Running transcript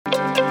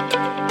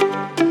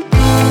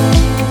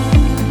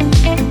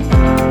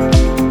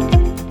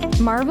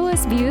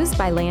Views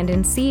by land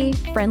and sea,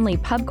 friendly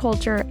pub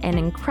culture, and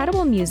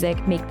incredible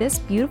music make this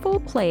beautiful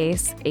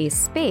place a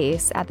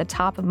space at the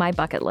top of my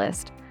bucket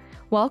list.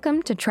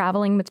 Welcome to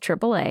Traveling with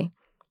AAA.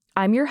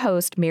 I'm your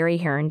host, Mary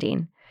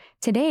Herendine.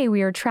 Today,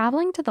 we are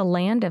traveling to the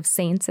land of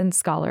saints and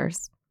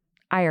scholars,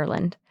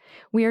 Ireland.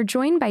 We are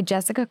joined by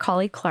Jessica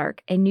Colley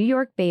Clarke, a New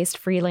York-based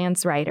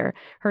freelance writer.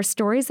 Her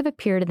stories have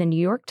appeared in the New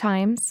York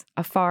Times,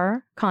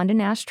 Afar, Condé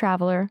Nast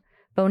Traveler,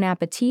 Bon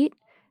Appetit,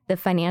 the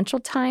Financial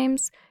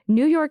Times,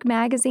 New York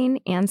Magazine,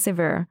 and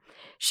Saveur.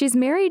 She's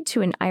married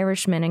to an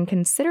Irishman and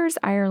considers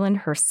Ireland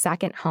her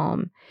second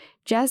home.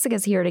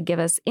 Jessica's here to give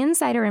us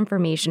insider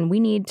information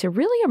we need to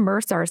really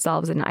immerse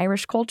ourselves in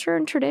Irish culture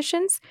and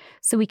traditions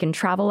so we can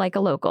travel like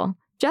a local.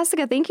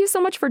 Jessica, thank you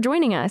so much for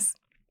joining us.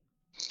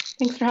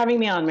 Thanks for having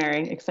me on,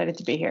 Mary. Excited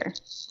to be here.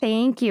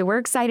 Thank you. We're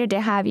excited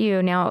to have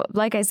you. Now,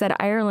 like I said,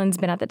 Ireland's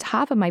been at the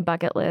top of my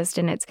bucket list,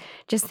 and it's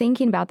just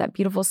thinking about that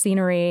beautiful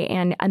scenery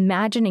and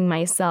imagining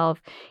myself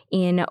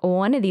in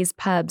one of these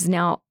pubs.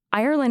 Now,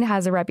 Ireland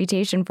has a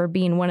reputation for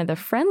being one of the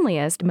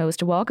friendliest,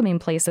 most welcoming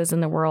places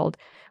in the world.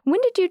 When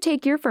did you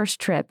take your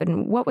first trip,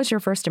 and what was your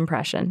first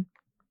impression?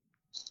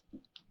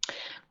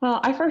 Well,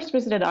 I first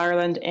visited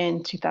Ireland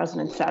in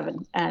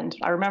 2007, and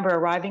I remember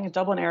arriving at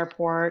Dublin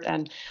Airport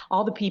and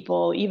all the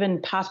people,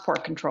 even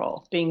passport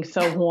control, being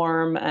so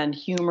warm and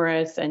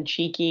humorous and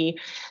cheeky.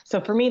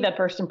 So for me, that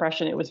first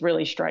impression, it was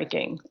really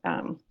striking.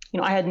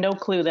 I had no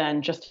clue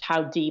then just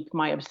how deep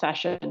my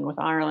obsession with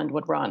Ireland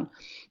would run,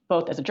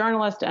 both as a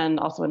journalist and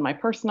also in my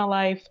personal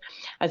life.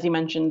 As you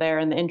mentioned there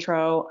in the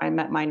intro, I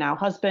met my now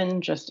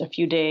husband just a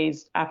few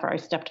days after I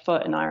stepped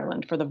foot in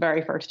Ireland for the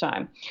very first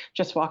time,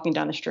 just walking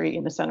down the street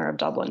in the center of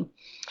Dublin.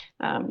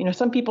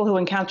 Some people who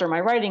encounter my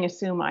writing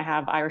assume I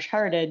have Irish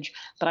heritage,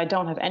 but I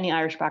don't have any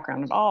Irish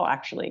background at all,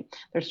 actually.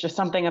 There's just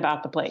something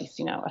about the place.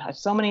 It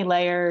has so many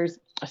layers,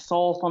 a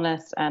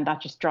soulfulness, and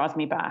that just draws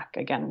me back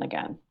again and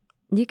again.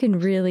 You can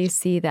really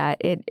see that.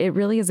 It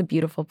really is a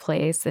beautiful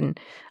place, and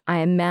I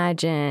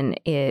imagine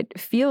it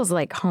feels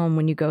like home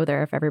when you go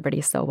there if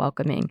everybody's so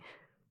welcoming.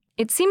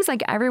 It seems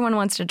like everyone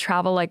wants to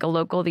travel like a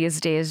local these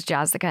days,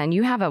 Jessica, and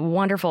you have a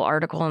wonderful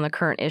article in the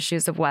current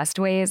issues of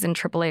Westways and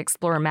AAA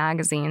Explorer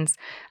magazines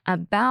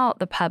about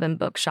the pub and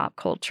bookshop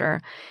culture.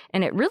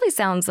 And it really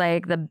sounds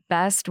like the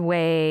best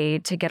way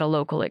to get a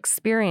local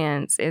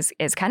experience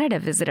is kind of to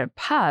visit a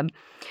pub.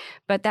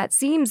 But that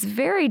seems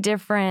very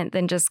different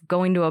than just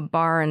going to a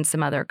bar in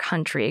some other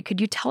country.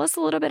 Could you tell us a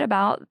little bit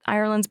about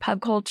Ireland's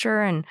pub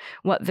culture and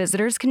what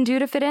visitors can do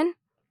to fit in?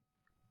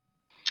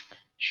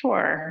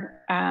 Sure.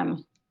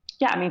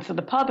 So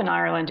the pub in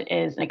Ireland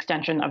is an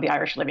extension of the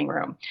Irish living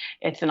room.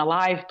 It's an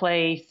alive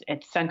place,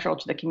 it's central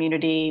to the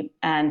community,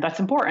 and that's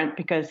important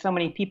because so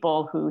many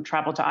people who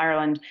travel to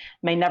Ireland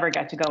may never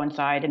get to go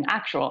inside an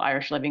actual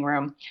Irish living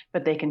room,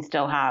 but they can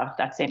still have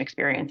that same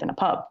experience in a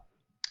pub.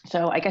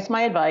 So I guess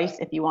my advice,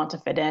 if you want to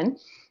fit in,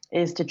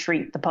 is to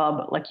treat the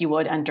pub like you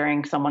would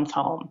entering someone's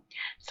home.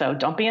 So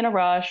don't be in a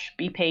rush,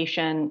 be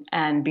patient,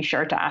 and be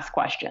sure to ask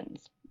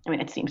questions.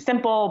 It seems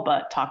simple,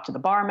 but talk to the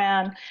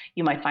barman.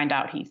 You might find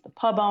out he's the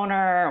pub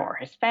owner or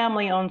his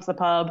family owns the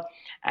pub,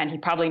 and he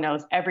probably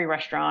knows every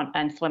restaurant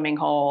and swimming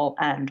hole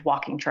and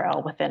walking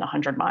trail within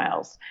 100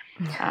 miles.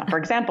 For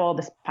example,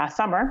 this past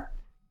summer,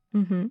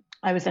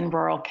 I was in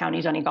rural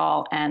County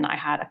Donegal, and I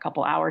had a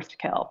couple hours to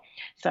kill.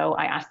 So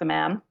I asked the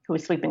man who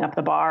was sweeping up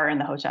the bar in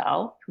the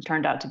hotel, who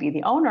turned out to be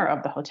the owner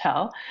of the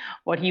hotel,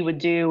 what he would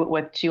do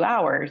with 2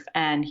 hours.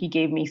 And he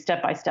gave me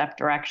step-by-step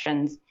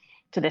directions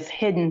to this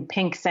hidden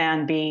pink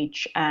sand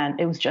beach. And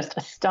it was just a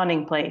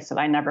stunning place that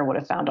I never would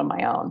have found on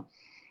my own.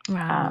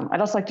 Wow.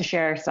 I'd also like to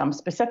share some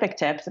specific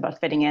tips about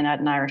fitting in at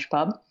an Irish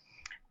pub.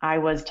 I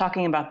was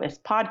talking about this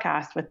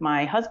podcast with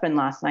my husband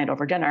last night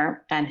over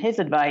dinner, and his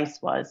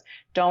advice was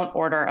don't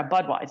order a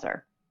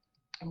Budweiser.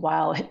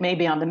 While it may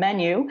be on the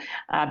menu,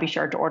 be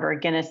sure to order a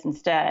Guinness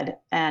instead.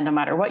 And no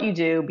matter what you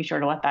do, be sure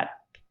to let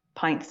that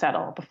pint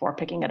settle before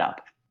picking it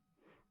up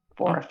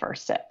for a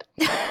first sip.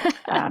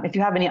 If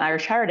you have any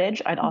Irish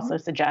heritage, I'd also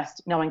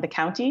suggest knowing the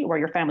county where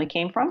your family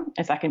came from,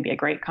 as that can be a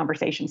great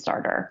conversation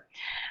starter.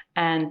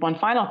 And one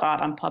final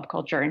thought on pub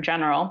culture in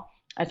general,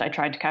 as I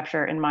tried to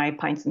capture in my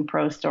Pints and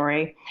Prose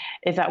story,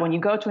 is that when you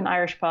go to an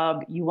Irish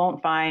pub, you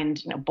won't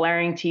find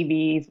blaring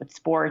TVs with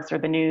sports or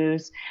the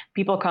news.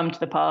 People come to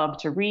the pub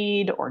to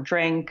read or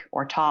drink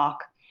or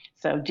talk.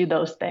 So do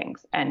those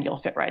things and you'll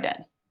fit right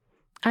in.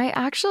 I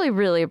actually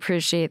really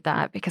appreciate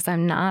that because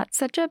I'm not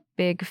such a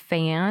big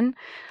fan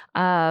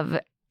of,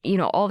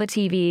 all the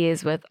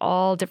TVs with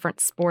all different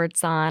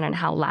sports on and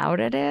how loud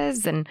it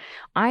is. And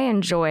I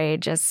enjoy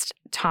just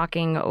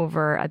talking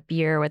over a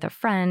beer with a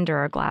friend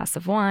or a glass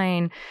of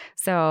wine.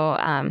 So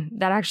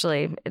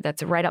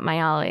that's right up my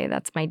alley.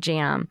 That's my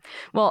jam.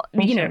 Well,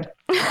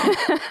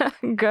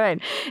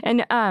 good.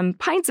 And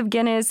pints of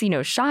Guinness,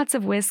 shots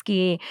of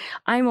whiskey.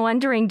 I'm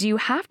wondering, do you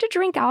have to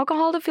drink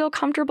alcohol to feel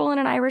comfortable in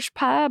an Irish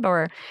pub,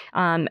 or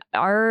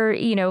are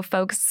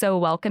folks so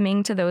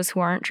welcoming to those who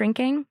aren't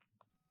drinking?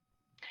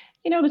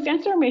 This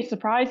answer may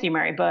surprise you,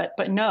 Mary, but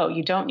no,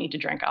 you don't need to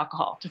drink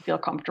alcohol to feel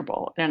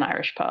comfortable in an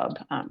Irish pub.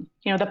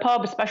 The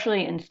pub,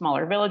 especially in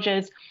smaller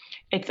villages,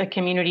 it's a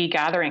community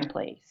gathering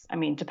place. I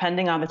mean,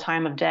 depending on the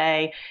time of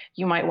day,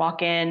 you might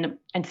walk in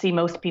and see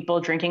most people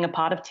drinking a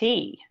pot of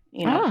tea.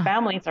 Ah,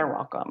 Families are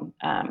welcome.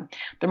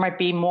 There might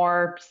be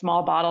more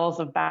small bottles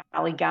of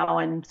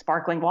Ballygowan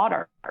sparkling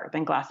water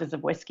than glasses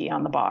of whiskey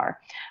on the bar.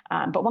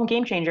 But one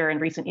game changer in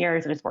recent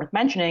years that is worth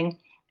mentioning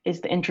is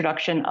the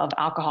introduction of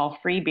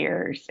alcohol-free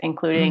beers,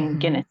 including hmm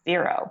Guinness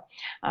Zero.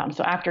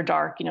 So after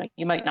dark,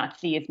 you might not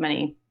see as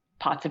many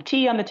pots of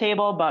tea on the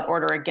table, but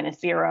order a Guinness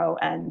Zero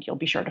and you'll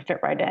be sure to fit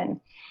right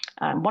in.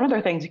 One other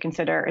thing to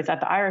consider is that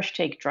the Irish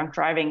take drunk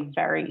driving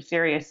very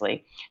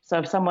seriously. So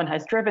if someone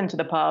has driven to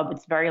the pub,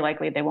 it's very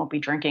likely they won't be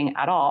drinking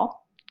at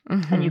all.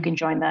 And you hmm can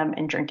join them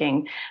in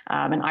drinking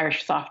an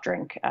Irish soft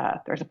drink.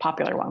 There's a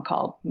popular one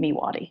called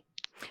Meawadi.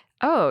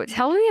 Oh,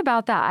 tell me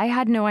about that. I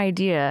had no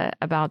idea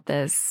about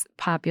this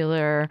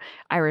popular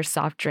Irish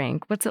soft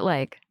drink. What's it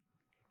like?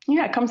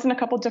 Yeah, it comes in a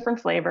couple different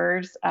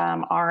flavors,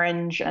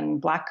 orange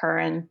and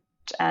blackcurrant,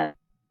 and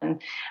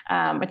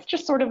it's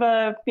just sort of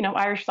a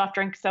Irish soft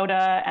drink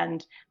soda,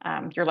 and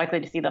you're likely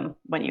to see them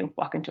when you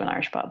walk into an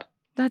Irish pub.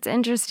 That's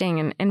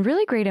interesting and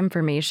really great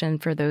information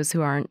for those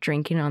who aren't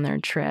drinking on their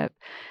trip.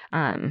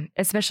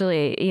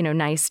 Especially,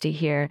 nice to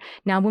hear.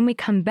 Now, when we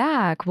come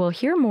back, we'll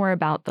hear more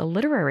about the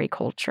literary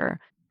culture.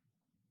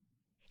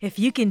 If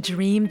you can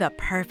dream the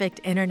perfect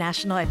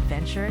international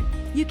adventure,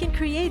 you can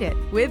create it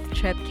with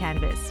Trip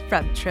Canvas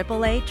from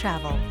AAA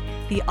Travel,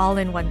 the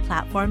all-in-one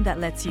platform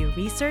that lets you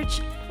research,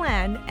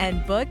 plan,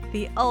 and book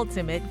the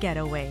ultimate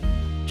getaway.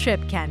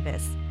 Trip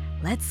Canvas.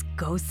 Let's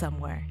go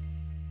somewhere.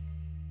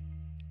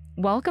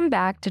 Welcome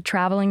back to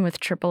Traveling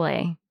with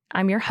AAA.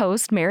 I'm your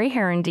host, Mary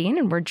Herondine,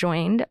 and we're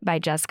joined by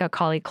Jessica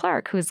Colley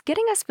Clarke, who is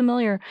getting us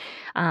familiar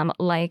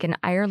like an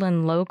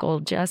Ireland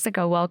local.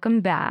 Jessica, welcome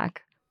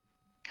back.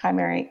 Hi,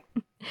 Mary.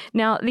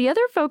 Now, the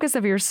other focus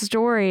of your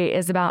story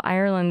is about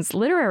Ireland's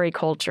literary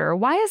culture.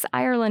 Why is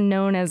Ireland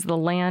known as the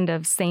land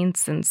of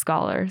saints and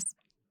scholars?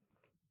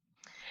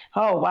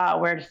 Oh, wow,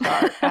 where to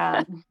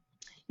start?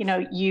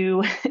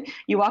 You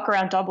you walk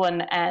around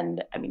Dublin,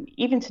 and I mean,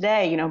 even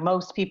today,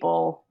 most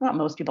people, not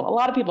most people, a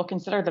lot of people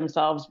consider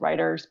themselves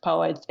writers,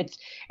 poets.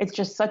 It's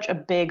just such a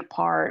big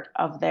part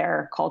of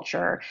their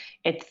culture.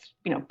 It's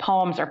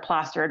poems are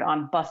plastered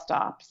on bus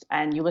stops,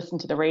 and you listen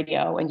to the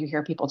radio, and you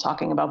hear people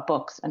talking about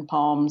books and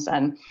poems,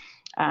 and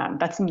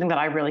that's something that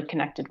I really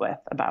connected with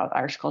about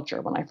Irish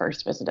culture when I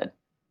first visited.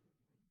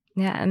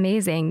 Yeah,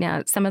 amazing.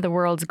 Now, some of the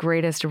world's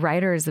greatest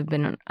writers have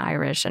been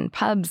Irish, and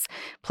pubs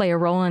play a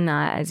role in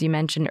that, as you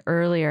mentioned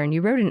earlier. And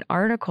you wrote an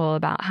article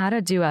about how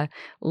to do a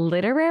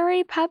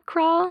literary pub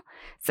crawl.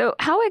 So,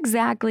 how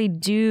exactly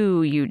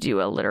do you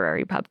do a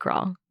literary pub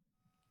crawl?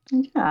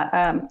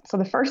 Yeah. So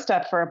the first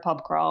step for a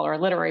pub crawl or a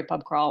literary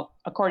pub crawl,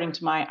 according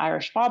to my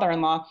Irish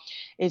father-in-law,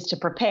 is to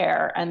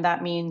prepare. And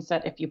that means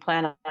that if you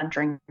plan on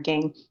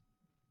drinking,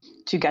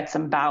 to get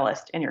some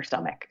ballast in your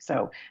stomach.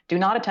 So do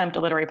not attempt a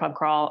literary pub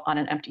crawl on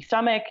an empty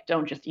stomach.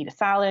 Don't just eat a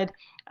salad.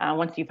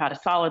 Once you've had a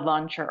solid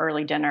lunch or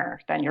early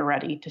dinner, then you're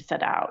ready to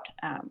set out.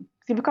 So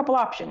you have a couple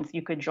options.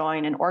 You could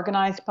join an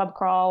organized pub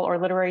crawl or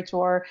literary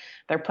tour.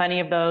 There are plenty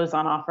of those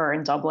on offer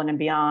in Dublin and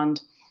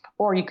beyond.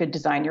 Or you could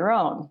design your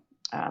own.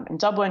 In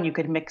Dublin, you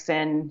could mix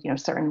in,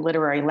 certain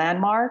literary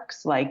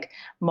landmarks like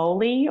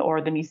Moley or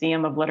the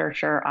Museum of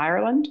Literature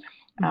Ireland,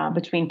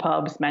 between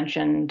pubs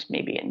mentioned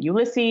maybe in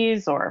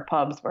Ulysses or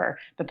pubs where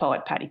the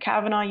poet Paddy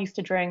Kavanagh used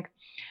to drink.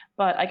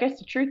 But I guess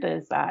the truth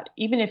is that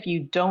even if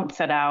you don't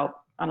set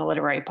out on a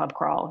literary pub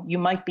crawl, you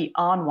might be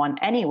on one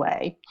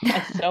anyway,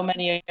 as so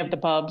many of the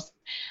pubs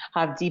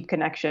have deep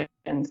connections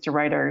to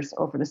writers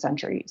over the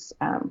centuries.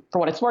 For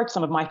what it's worth,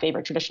 some of my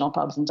favorite traditional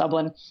pubs in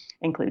Dublin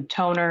include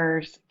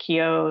Toners,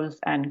 Keogh's,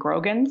 and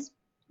Grogan's.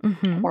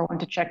 Mm-hmm. Or one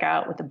to check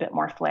out with a bit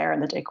more flair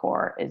in the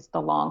decor is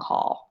the Long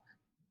Hall.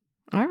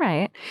 All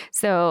right.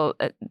 So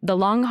the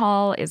long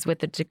haul is with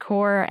the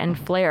decor and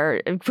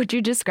flair. Would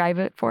you describe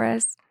it for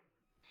us?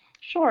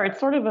 Sure, it's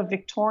sort of a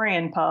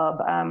Victorian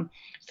pub.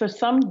 So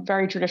some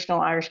very traditional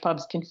Irish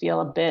pubs can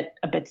feel a bit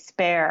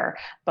spare,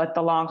 but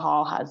the Long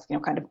Hall has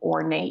kind of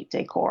ornate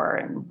decor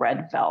and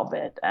red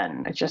velvet,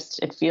 and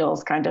it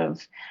feels kind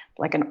of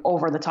like an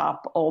over the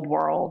top old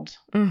world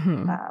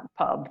Mm-hmm.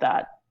 pub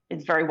that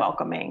is very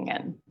welcoming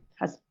and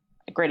has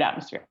a great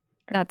atmosphere.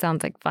 That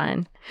sounds like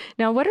fun.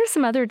 Now, what are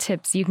some other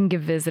tips you can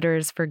give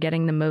visitors for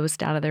getting the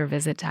most out of their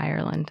visit to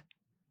Ireland?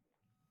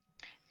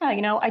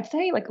 Yeah, I'd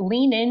say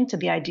lean into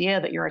the idea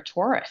that you're a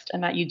tourist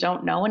and that you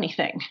don't know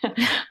anything.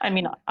 I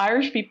mean,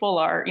 Irish people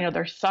are,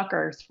 they're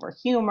suckers for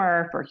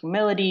humor, for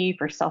humility,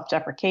 for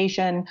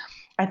self-deprecation.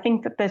 I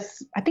think it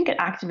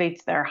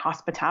activates their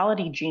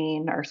hospitality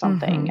gene or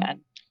something. Mm-hmm. And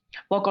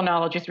Local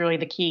knowledge is really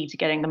the key to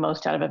getting the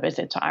most out of a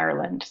visit to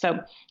Ireland. So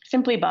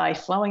simply by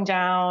slowing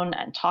down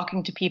and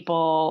talking to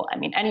people, I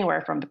mean,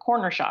 anywhere from the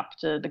corner shop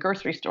to the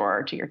grocery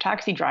store to your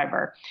taxi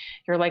driver,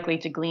 you're likely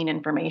to glean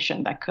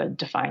information that could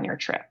define your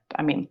trip.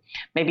 I mean,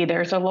 maybe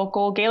there's a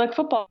local Gaelic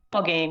football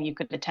game you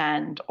could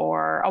attend,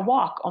 or a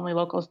walk only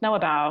locals know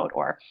about,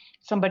 or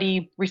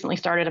somebody recently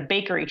started a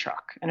bakery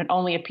truck and it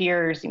only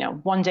appears,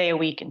 one day a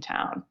week in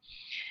town.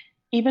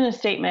 Even a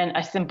statement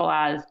as simple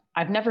as,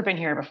 I've never been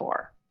here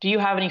before. Do you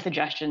have any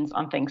suggestions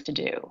on things to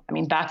do? I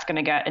mean, that's going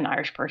to get an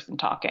Irish person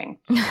talking.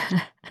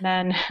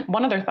 Then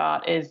one other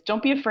thought is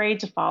don't be afraid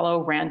to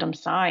follow random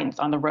signs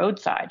on the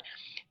roadside.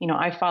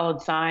 I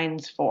followed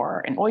signs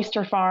for an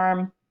oyster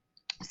farm,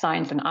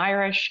 signs in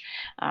Irish.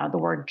 The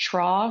word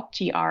tra,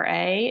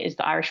 T-R-A, is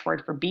the Irish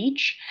word for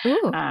beach.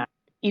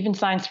 Even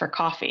signs for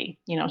coffee.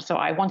 So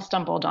I once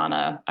stumbled on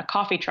a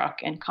coffee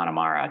truck in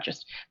Connemara,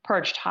 just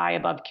perched high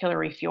above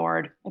Killary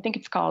Fjord. I think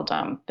it's called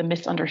the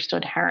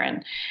Misunderstood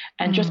Heron.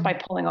 And just by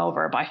pulling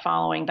over, by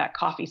following that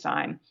coffee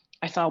sign,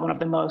 I saw one of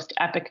the most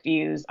epic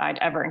views I'd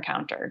ever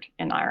encountered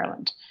in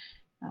Ireland.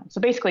 So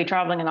basically,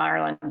 traveling in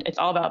Ireland, it's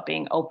all about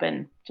being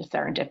open to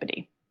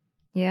serendipity.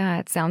 Yeah,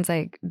 it sounds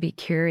like be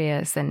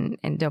curious and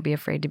don't be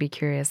afraid to be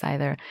curious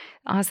either.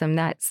 Awesome.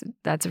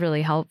 That's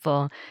really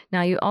helpful.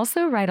 Now, you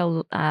also write a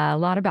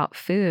lot about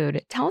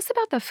food. Tell us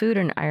about the food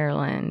in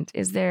Ireland.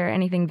 Is there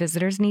anything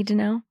visitors need to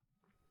know?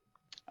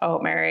 Oh,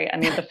 Mary, I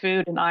mean, the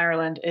food in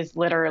Ireland is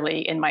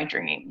literally in my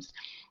dreams.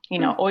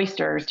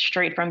 Oysters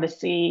straight from the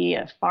sea,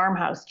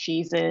 farmhouse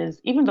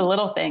cheeses, even the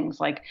little things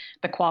like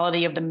the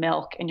quality of the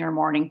milk in your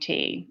morning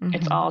tea.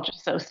 It's all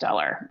just so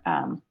stellar.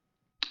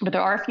 But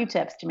there are a few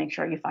tips to make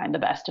sure you find the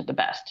best of the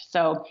best.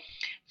 So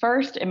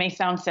first, it may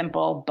sound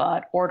simple,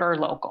 but order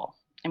local.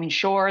 I mean,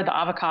 sure, the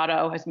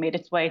avocado has made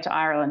its way to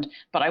Ireland,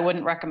 but I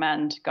wouldn't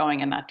recommend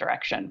going in that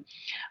direction.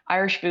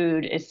 Irish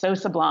food is so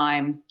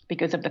sublime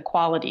because of the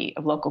quality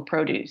of local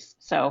produce.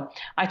 So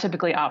I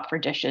typically opt for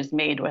dishes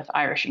made with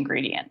Irish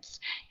ingredients.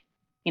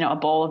 A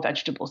bowl of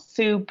vegetable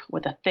soup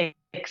with a thick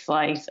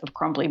slice of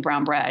crumbly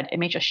brown bread. It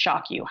may just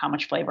shock you how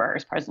much flavor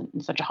is present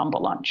in such a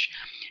humble lunch.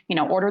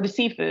 Order the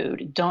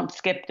seafood. Don't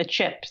skip the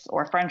chips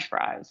or French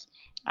fries.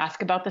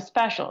 Ask about the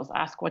specials.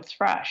 Ask what's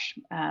fresh.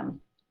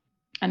 And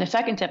the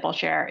second tip I'll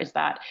share is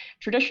that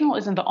traditional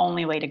isn't the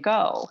only way to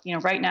go.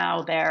 Right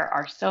now there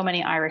are so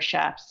many Irish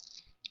chefs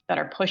that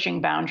are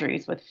pushing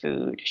boundaries with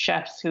food,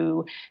 chefs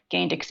who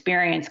gained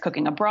experience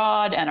cooking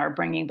abroad and are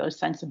bringing those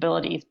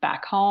sensibilities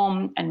back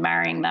home and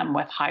marrying them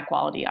with high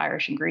quality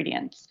Irish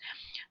ingredients.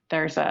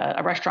 There's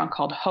a restaurant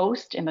called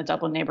Host in the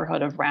Dublin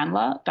neighborhood of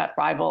Ranelagh that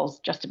rivals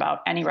just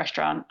about any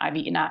restaurant I've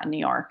eaten at in New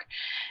York.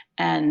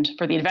 And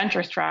for the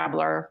adventurous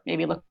traveler,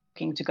 maybe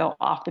looking to go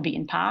off the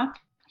beaten path,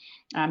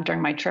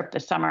 during my trip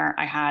this summer,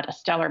 I had a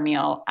stellar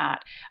meal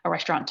at a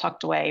restaurant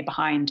tucked away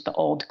behind the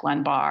old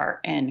Glen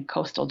Bar in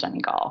coastal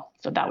Donegal.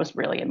 So that was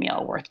really a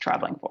meal worth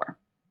traveling for.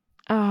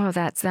 Oh,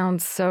 that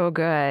sounds so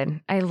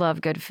good. I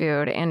love good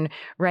food. And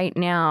right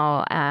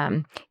now,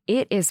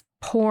 it is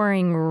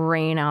pouring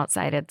rain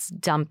outside. It's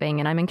dumping.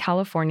 And I'm in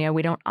California.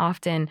 We don't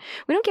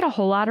get a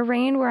whole lot of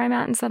rain where I'm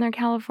at in Southern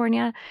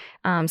California.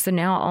 So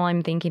now all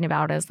I'm thinking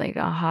about is like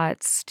a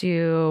hot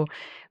stew,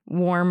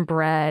 warm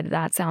bread.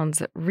 That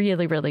sounds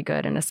really, really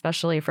good. And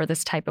especially for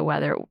this type of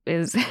weather,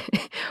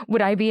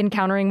 would I be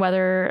encountering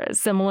weather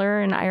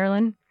similar in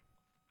Ireland?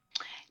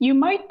 You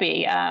might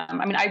be.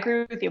 I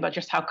agree with you about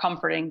just how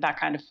comforting that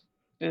kind of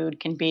food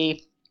can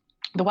be.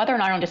 The weather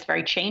in Ireland is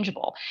very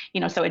changeable,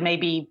 so it may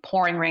be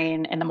pouring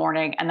rain in the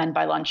morning and then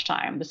by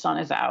lunchtime the sun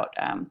is out.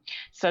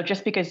 So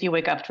just because you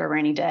wake up to a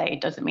rainy day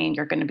doesn't mean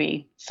you're going to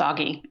be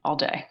soggy all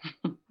day.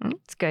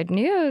 It's good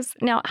news.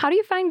 Now, how do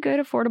you find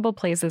good, affordable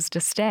places to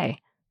stay?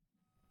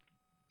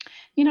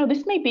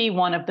 This may be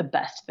one of the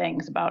best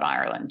things about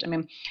Ireland. I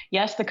mean,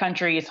 yes, the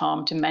country is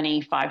home to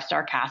many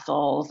five-star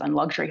castles and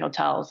luxury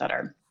hotels that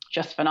are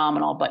just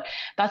phenomenal, but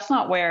that's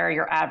not where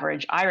your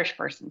average Irish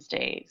person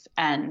stays.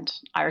 And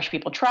Irish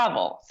people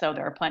travel, so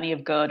there are plenty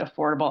of good,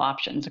 affordable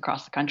options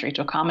across the country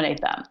to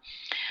accommodate them.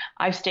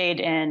 I've stayed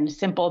in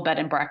simple bed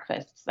and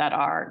breakfasts that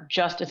are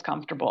just as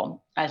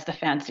comfortable as the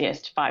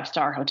fanciest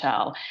five-star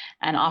hotel.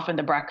 And often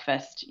the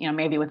breakfast,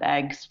 maybe with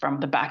eggs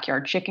from the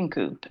backyard chicken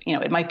coop,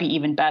 it might be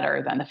even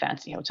better than the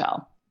fancy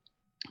hotel.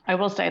 I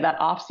will say that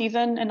off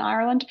season in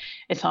Ireland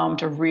is home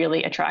to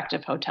really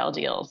attractive hotel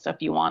deals. So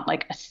if you want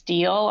like a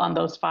steal on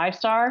those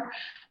five-star,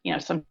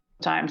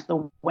 sometimes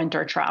the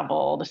winter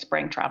travel, the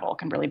spring travel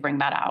can really bring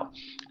that out.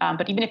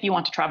 But even if you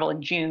want to travel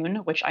in June,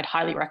 which I'd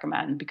highly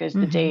recommend because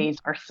the days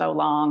are so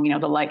long,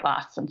 the light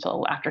lasts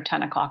until after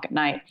 10 o'clock at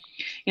night,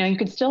 you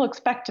can still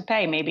expect to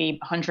pay maybe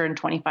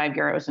 125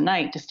 euros a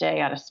night to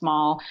stay at a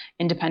small,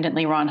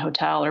 independently run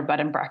hotel or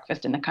bed and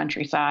breakfast in the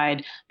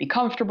countryside, be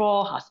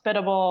comfortable,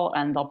 hospitable,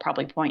 and they'll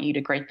probably point you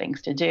to great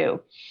things to do.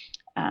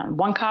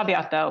 One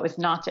caveat, though, is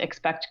not to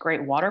expect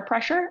great water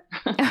pressure.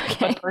 Okay.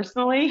 But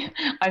personally,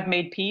 I've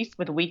made peace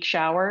with weak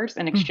showers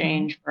in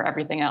exchange for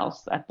everything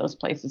else that those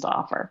places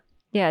offer.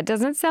 Yeah, it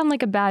doesn't sound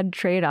like a bad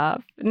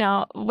trade-off.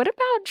 Now, what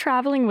about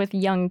traveling with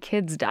young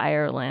kids to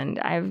Ireland?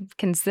 I've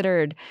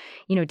considered,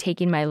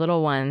 taking my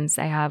little ones.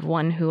 I have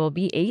one who will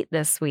be 8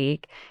 this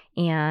week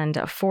and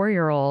a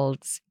 4-year-old.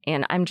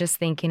 And I'm just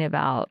thinking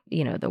about,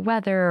 the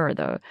weather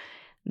or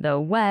the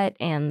wet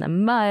and the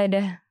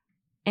mud.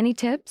 Any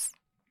tips?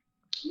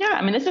 Yeah,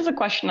 I mean, this is a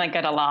question I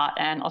get a lot.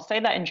 And I'll say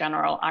that in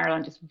general,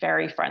 Ireland is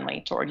very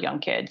friendly toward young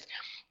kids.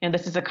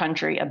 This is a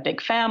country of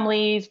big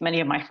families.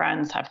 Many of my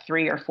friends have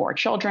 3 or 4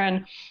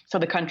 children. So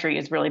the country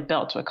is really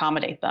built to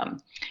accommodate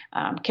them.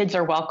 Kids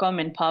are welcome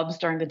in pubs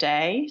during the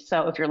day.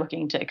 So if you're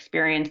looking to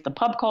experience the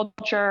pub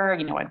culture,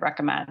 I'd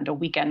recommend a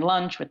weekend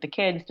lunch with the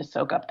kids to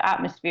soak up the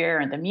atmosphere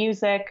and the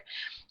music.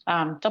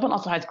 Dublin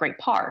also has great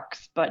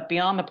parks, but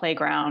beyond the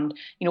playground,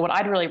 what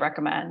I'd really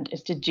recommend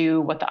is to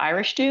do what the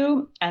Irish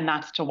do, and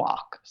that's to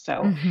walk.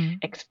 So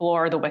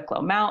explore the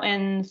Wicklow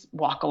Mountains,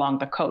 walk along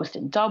the coast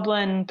in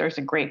Dublin. There's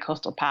a great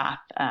coastal path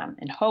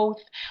in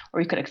Howth,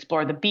 or you could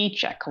explore the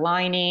beach at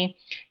Killiney.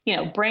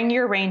 Bring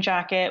your rain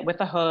jacket with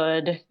a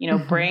hood,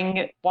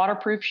 bring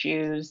waterproof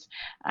shoes,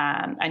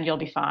 and you'll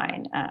be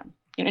fine.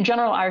 In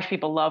general, Irish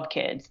people love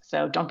kids,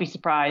 so don't be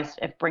surprised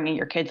if bringing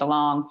your kids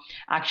along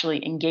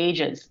actually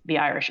engages the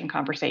Irish in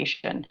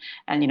conversation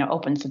and,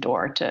 opens the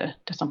door to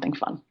something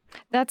fun.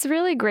 That's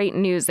really great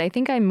news. I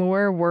think I'm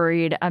more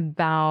worried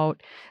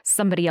about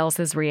somebody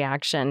else's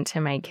reaction to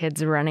my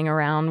kids running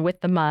around with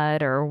the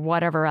mud or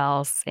whatever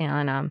else.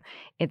 And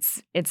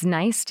it's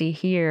nice to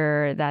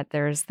hear that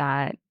there's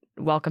that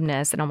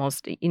welcomeness and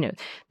almost,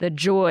 the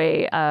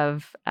joy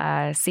of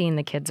seeing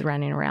the kids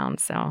running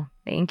around. So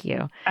thank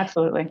you.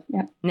 Absolutely.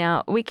 Yeah.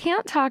 Now, we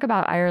can't talk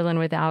about Ireland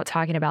without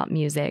talking about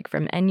music,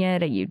 from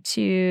Enya to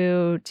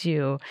U2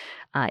 to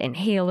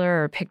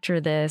Inhaler or Picture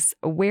This.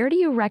 Where do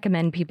you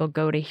recommend people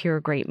go to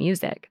hear great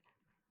music?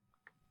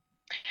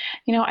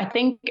 I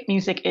think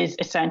music is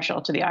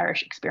essential to the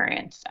Irish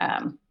experience.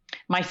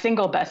 My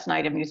single best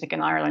night of music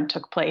in Ireland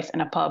took place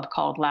in a pub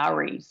called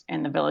Lowry's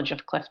in the village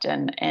of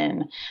Clifton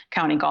in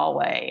County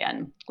Galway,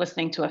 and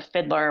listening to a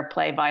fiddler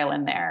play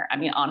violin there,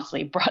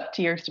 honestly brought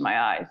tears to my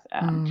eyes.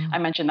 I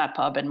mentioned that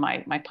pub in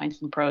my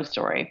Pints and Prose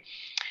story.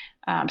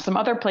 Some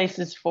other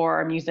places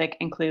for music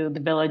include the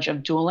village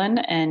of Doolin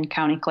in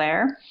County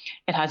Clare.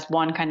 It has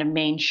one kind of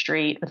main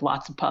street with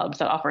lots of pubs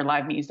that offer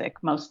live music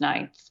most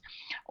nights.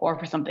 Or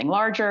for something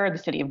larger, the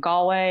city of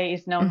Galway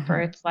is known for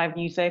its live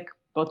music,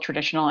 both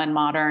traditional and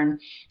modern.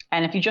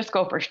 And if you just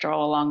go for a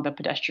stroll along the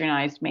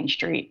pedestrianized main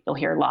street, you'll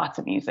hear lots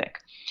of music.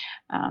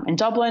 In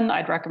Dublin,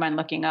 I'd recommend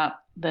looking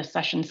up the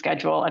session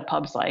schedule at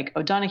pubs like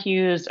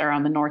O'Donoghue's, or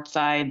on the north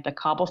side, the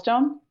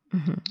Cobblestone.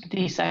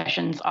 These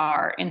sessions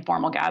are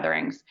informal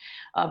gatherings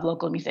of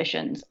local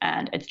musicians,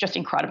 and it's just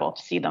incredible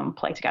to see them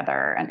play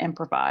together and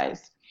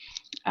improvise.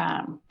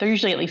 They're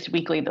usually at least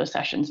weekly, those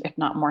sessions, if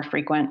not more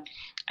frequent.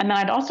 And then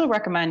I'd also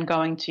recommend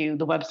going to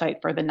the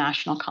website for the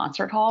National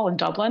Concert Hall in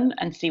Dublin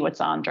and see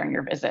what's on during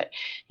your visit.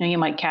 You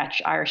might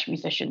catch Irish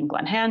musician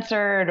Glenn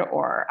Hansard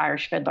or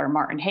Irish fiddler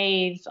Martin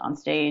Hayes on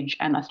stage,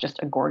 and that's just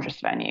a gorgeous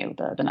venue,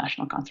 the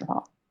National Concert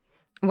Hall.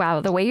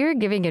 Wow, the way you're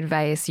giving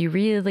advice, you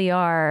really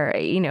are,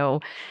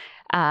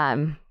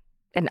 an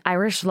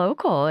Irish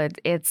local. It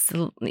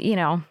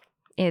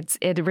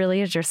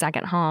really is your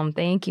second home.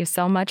 Thank you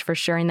so much for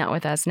sharing that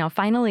with us. Now,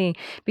 finally,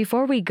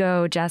 before we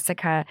go,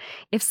 Jessica,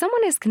 if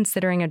someone is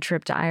considering a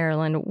trip to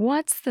Ireland,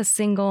 what's the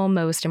single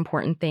most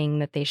important thing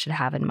that they should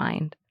have in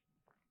mind?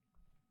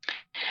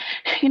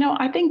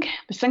 I think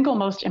the single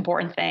most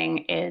important thing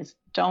is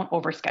don't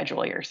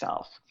overschedule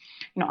yourself.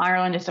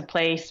 Ireland is a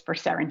place for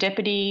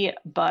serendipity,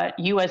 but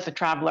you as a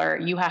traveler,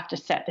 you have to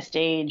set the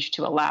stage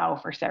to allow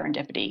for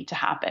serendipity to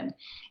happen.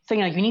 So,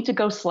 you need to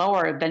go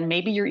slower than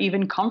maybe you're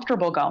even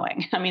comfortable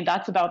going.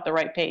 That's about the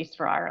right pace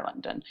for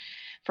Ireland. And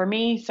for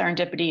me,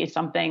 serendipity is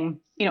something,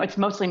 it's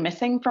mostly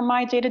missing from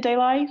my day-to-day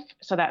life.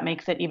 So that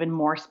makes it even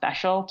more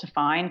special to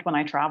find when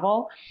I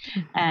travel.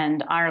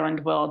 And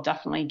Ireland will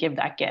definitely give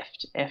that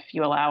gift if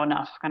you allow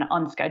enough kind of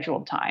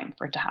unscheduled time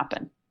for it to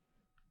happen.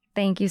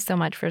 Thank you so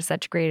much for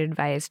such great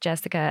advice.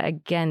 Jessica,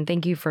 again,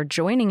 thank you for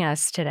joining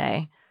us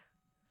today.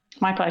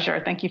 My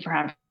pleasure. Thank you for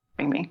having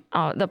me.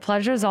 Oh, the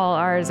pleasure's all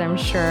ours, I'm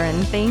sure.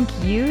 And thank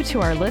you to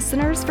our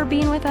listeners for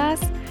being with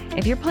us.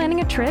 If you're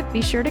planning a trip,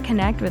 be sure to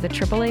connect with a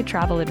AAA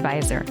travel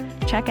advisor.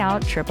 Check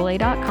out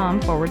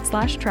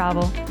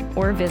AAA.com/travel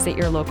or visit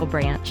your local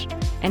branch.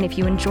 And if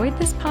you enjoyed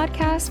this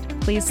podcast,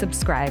 please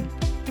subscribe.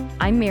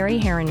 I'm Mary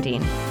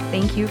Herendine.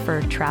 Thank you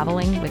for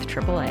traveling with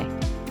AAA.